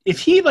 if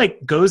he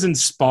goes and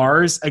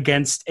spars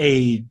against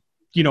a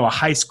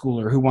high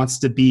schooler who wants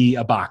to be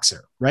a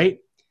boxer, right?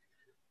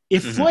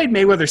 If Floyd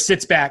Mayweather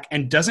sits back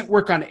and doesn't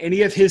work on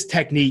any of his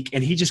technique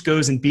and he just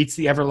goes and beats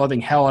the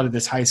ever-loving hell out of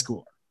this high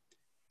schooler,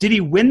 did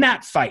he win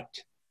that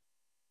fight?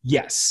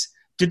 Yes.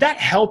 Did that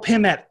help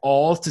him at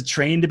all to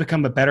train to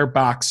become a better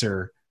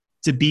boxer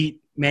to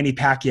beat Manny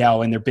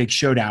Pacquiao in their big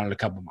showdown in a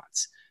couple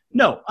months?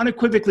 No,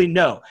 unequivocally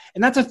no.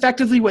 And that's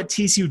effectively what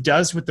TCU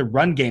does with the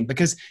run game,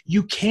 because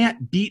you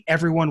can't beat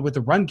everyone with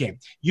the run game.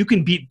 You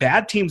can beat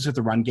bad teams with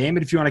the run game,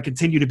 and if you want to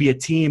continue to be a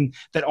team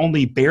that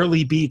only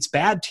barely beats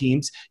bad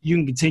teams, you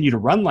can continue to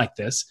run like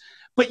this.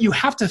 But you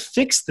have to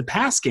fix the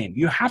pass game.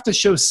 You have to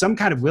show some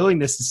kind of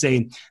willingness to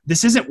say,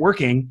 this isn't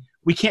working.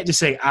 We can't just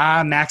say,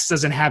 Max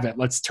doesn't have it,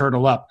 let's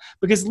turtle up.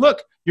 Because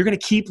look, you're going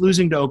to keep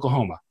losing to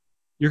Oklahoma.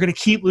 You're going to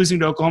keep losing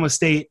to Oklahoma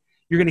State.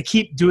 You're going to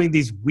keep doing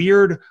these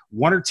weird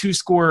 1 or 2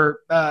 score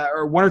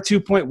or 1 or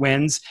 2 point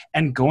wins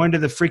and going to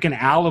the freaking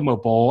Alamo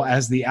Bowl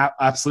as the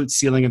absolute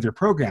ceiling of your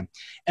program.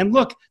 And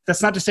look,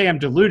 that's not to say I'm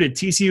deluded.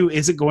 TCU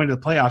isn't going to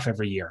the playoff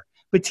every year,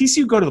 but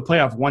TCU go to the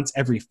playoff once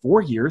every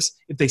 4 years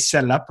if they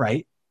set it up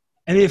right.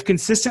 And they have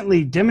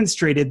consistently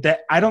demonstrated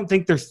that I don't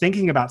think they're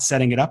thinking about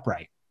setting it up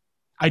right.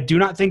 I do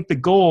not think the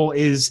goal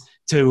is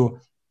to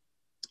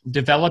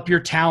develop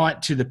your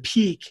talent to the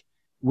peak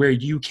where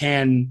you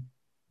can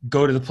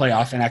go to the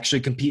playoff and actually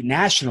compete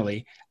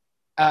nationally.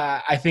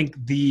 I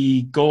think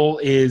the goal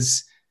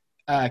is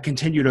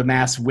continue to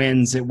amass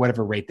wins at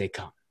whatever rate they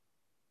come.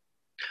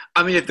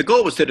 I mean, if the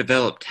goal was to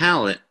develop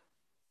talent,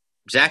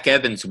 Zach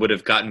Evans would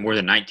have gotten more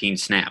than 19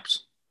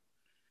 snaps.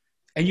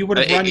 And you would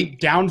have run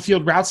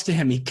downfield routes to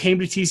him. He came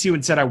to TCU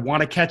and said, I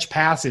want to catch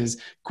passes.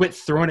 Quit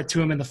throwing it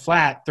to him in the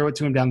flat. Throw it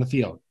to him down the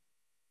field.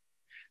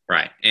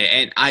 Right.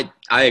 And I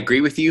agree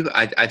with you.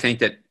 I think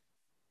that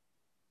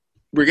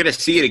we're going to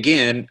see it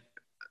again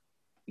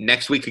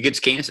next week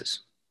against Kansas.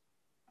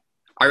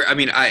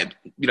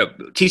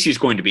 TCU is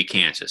going to beat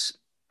Kansas.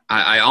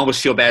 I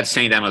almost feel bad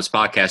saying that on this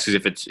podcast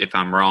because if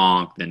I'm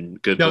wrong, then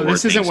good. No, Lord,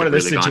 this isn't one of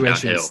those really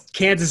situations.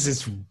 Kansas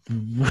is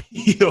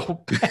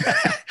real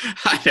bad.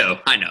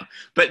 I know.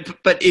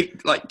 But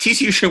if like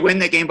TCU should win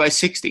that game by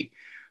 60,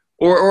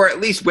 or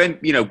at least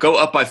go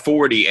up by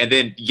 40 and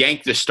then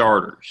yank the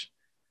starters.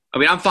 I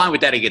mean, I'm fine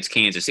with that against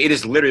Kansas. It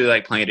is literally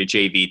like playing a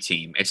JV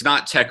team. It's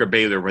not Tech or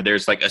Baylor where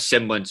there's like a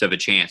semblance of a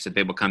chance that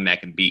they will come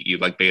back and beat you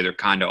like Baylor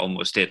kind of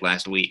almost did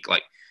last week.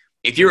 Like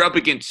if you're up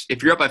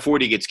by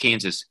 40 against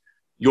Kansas,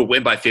 you'll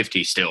win by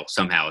 50 still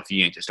somehow if you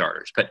yank the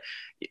starters. But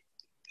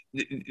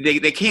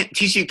they can't –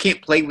 TCU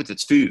can't play with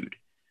its food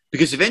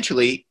because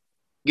eventually,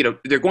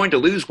 they're going to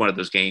lose one of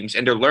those games,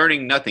 and they're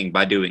learning nothing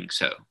by doing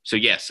so. So,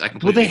 yes, I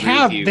completely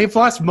agree with you. They've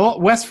lost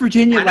West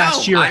Virginia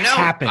last year.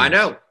 I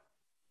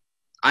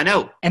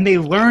know. And they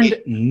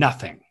learned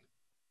nothing.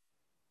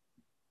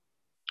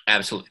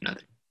 Absolutely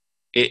nothing.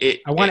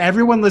 I want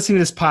everyone listening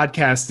to this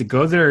podcast to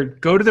go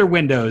to their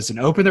windows and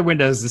open their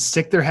windows and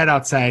stick their head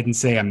outside and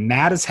say, I'm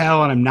mad as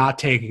hell and I'm not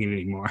taking it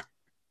anymore.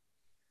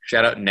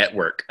 Shout out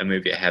Network, a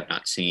movie I have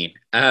not seen.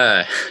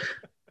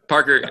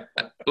 Parker,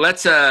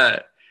 let's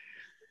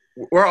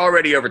we're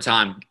already over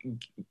time.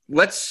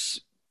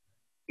 Let's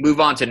move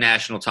on to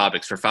national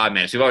topics for 5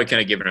 minutes. We've already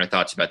kind of given our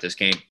thoughts about this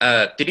game.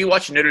 Did you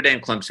watch the Notre Dame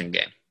Clemson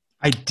game?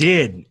 I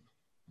did.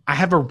 I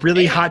have a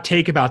really hot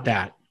take about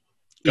that.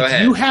 Go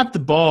ahead. If you have the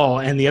ball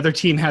and the other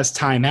team has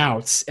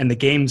timeouts and the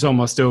game's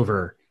almost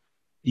over,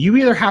 you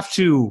either have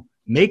to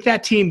make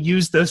that team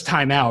use those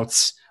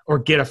timeouts or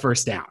get a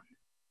first down.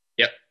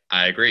 Yep,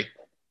 I agree.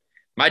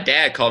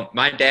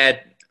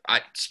 I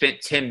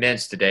spent 10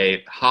 minutes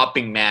today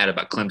hopping mad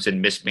about Clemson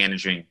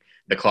mismanaging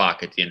the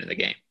clock at the end of the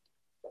game.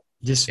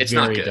 It's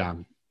very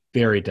dumb.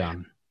 Very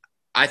dumb.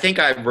 I think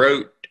I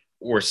wrote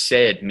or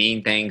said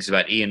mean things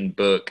about Ian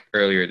Book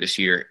earlier this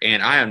year,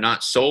 and I am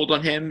not sold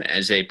on him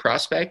as a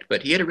prospect,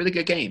 but he had a really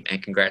good game,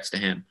 and congrats to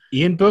him.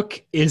 Ian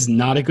Book is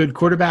not a good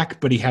quarterback,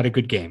 but he had a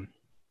good game.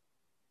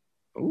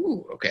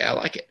 Ooh, okay, I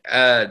like it.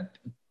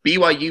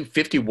 BYU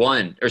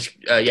 51,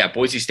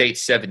 Boise State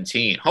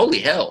 17. Holy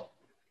hell.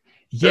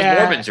 Those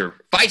Mormons are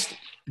feisty.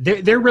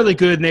 They're really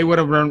good, and they would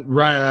have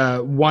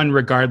won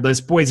regardless.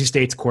 Boise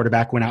State's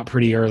quarterback went out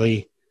pretty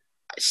early.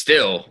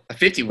 Still, a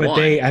 51. But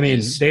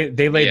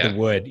they laid the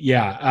wood.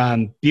 Yeah.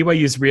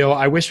 BYU's real.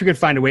 I wish we could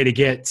find a way to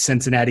get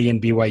Cincinnati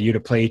and BYU to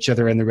play each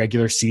other in the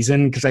regular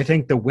season because I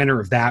think the winner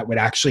of that would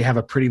actually have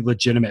a pretty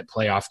legitimate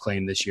playoff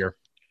claim this year.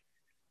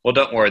 Well,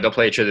 don't worry. They'll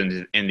play each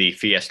other in the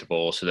Fiesta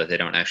Bowl so that they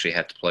don't actually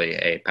have to play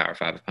a Power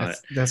 5 opponent.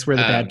 That's where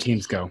the bad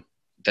teams go.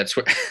 That's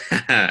where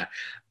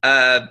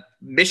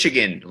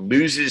Michigan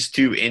loses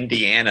to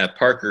Indiana.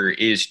 Parker,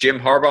 is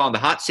Jim Harbaugh on the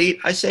hot seat?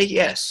 I say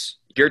yes.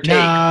 Your take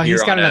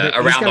he's got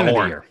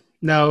another year.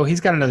 No, he's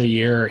got another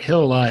year.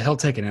 He'll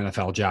take an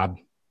NFL job.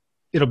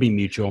 It'll be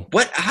mutual.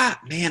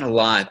 Man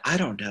alive, I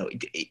don't know.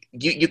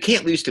 You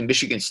can't lose to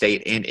Michigan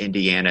State and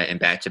Indiana in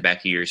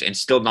back-to-back years and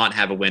still not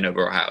have a win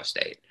over Ohio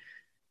State.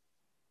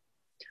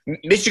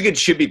 Michigan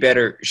should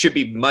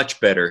be much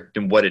better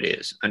than what it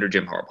is under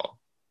Jim Harbaugh.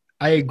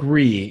 I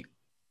agree.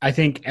 I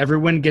think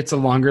everyone gets a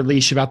longer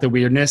leash about the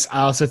weirdness.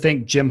 I also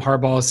think Jim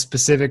Harbaugh's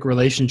specific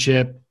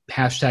relationship,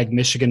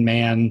 #Michigan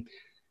man,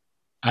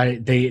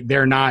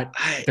 they're not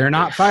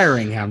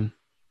firing him.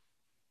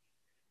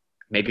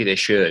 Maybe they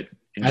should.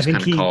 I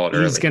think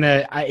he's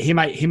gonna. He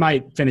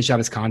might finish out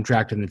his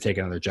contract and then take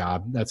another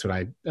job. That's what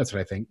I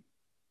think.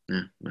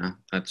 Yeah, well,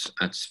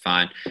 that's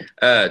fine.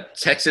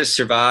 Texas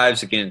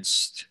survives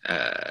against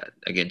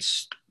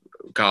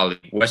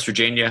West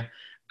Virginia.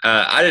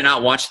 I did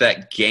not watch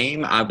that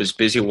game. I was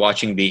busy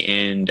watching the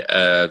end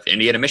of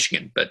Indiana,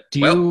 Michigan. But do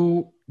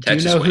you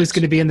know who's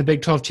going to be in the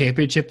Big 12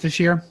 championship this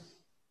year?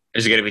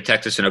 Is it going to be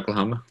Texas and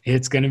Oklahoma?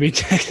 It's going to be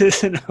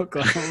Texas and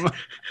Oklahoma.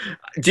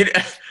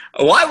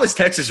 Why was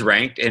Texas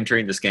ranked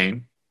entering this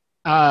game?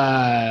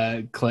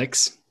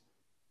 Clicks.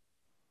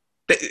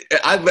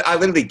 I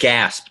literally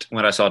gasped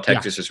when I saw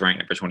Texas was ranked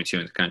number 22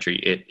 in the country.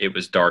 It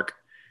was dark.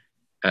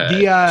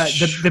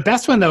 The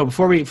best one though,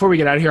 before we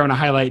get out of here, I want to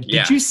highlight.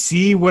 Did you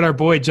see what our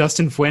boy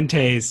Justin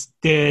Fuentes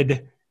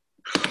did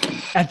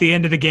at the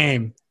end of the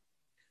game?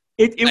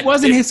 It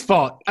wasn't his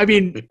fault. I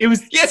mean, it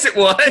was. Yes, it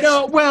was.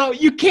 No, well,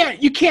 you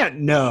can't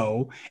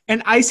know.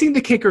 And icing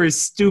the kicker is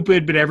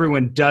stupid, but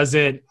everyone does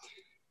it.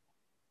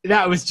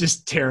 That was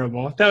just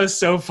terrible. That was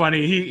so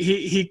funny.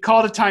 He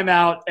called a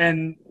timeout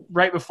and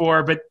right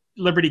before, but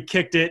Liberty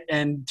kicked it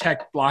and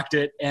Tech blocked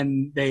it,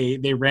 and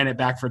they ran it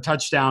back for a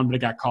touchdown, but it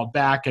got called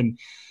back. And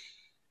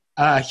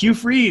Hugh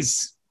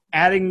Freeze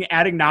adding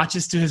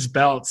notches to his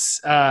belts.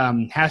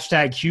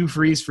 Hashtag Hugh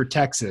Freeze for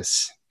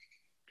Texas.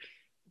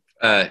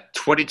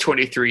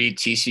 2023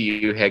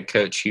 TCU head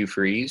coach Hugh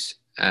Freeze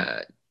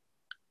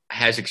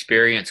has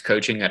experience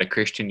coaching at a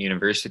Christian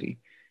university.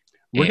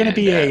 We're gonna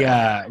be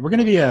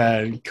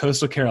a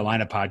Coastal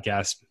Carolina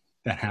podcast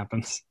that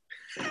happens.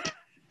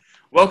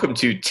 Welcome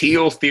to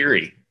Teal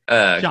Theory.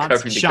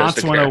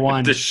 Shots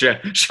 101.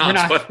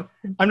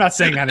 I'm not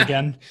saying that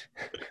again.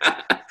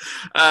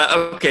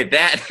 Okay,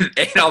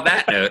 on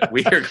that note,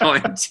 we are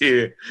going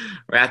to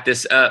wrap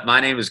this up. My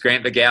name is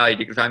Grant McGalliard.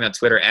 You can find me on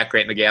Twitter at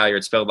Grant McGalliard.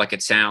 It's spelled like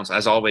it sounds.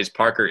 As always,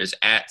 Parker is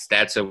at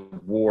Stats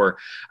of War.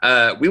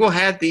 We will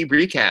have the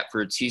recap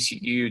for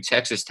TCU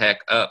Texas Tech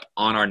up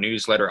on our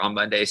newsletter on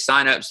Monday.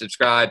 Sign up,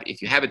 subscribe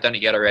if you haven't done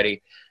it yet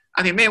already.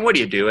 I mean, man, what are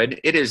you doing?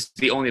 It is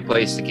the only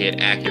place to get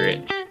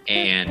accurate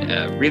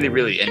and really,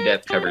 really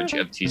in-depth coverage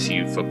of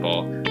TCU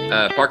football.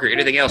 Parker,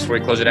 anything else before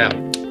we close it out?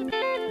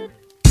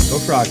 Go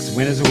Frogs.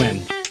 Win is a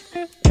win.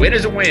 Win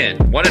is a win.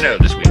 1-0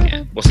 this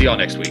weekend. We'll see y'all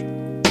next week.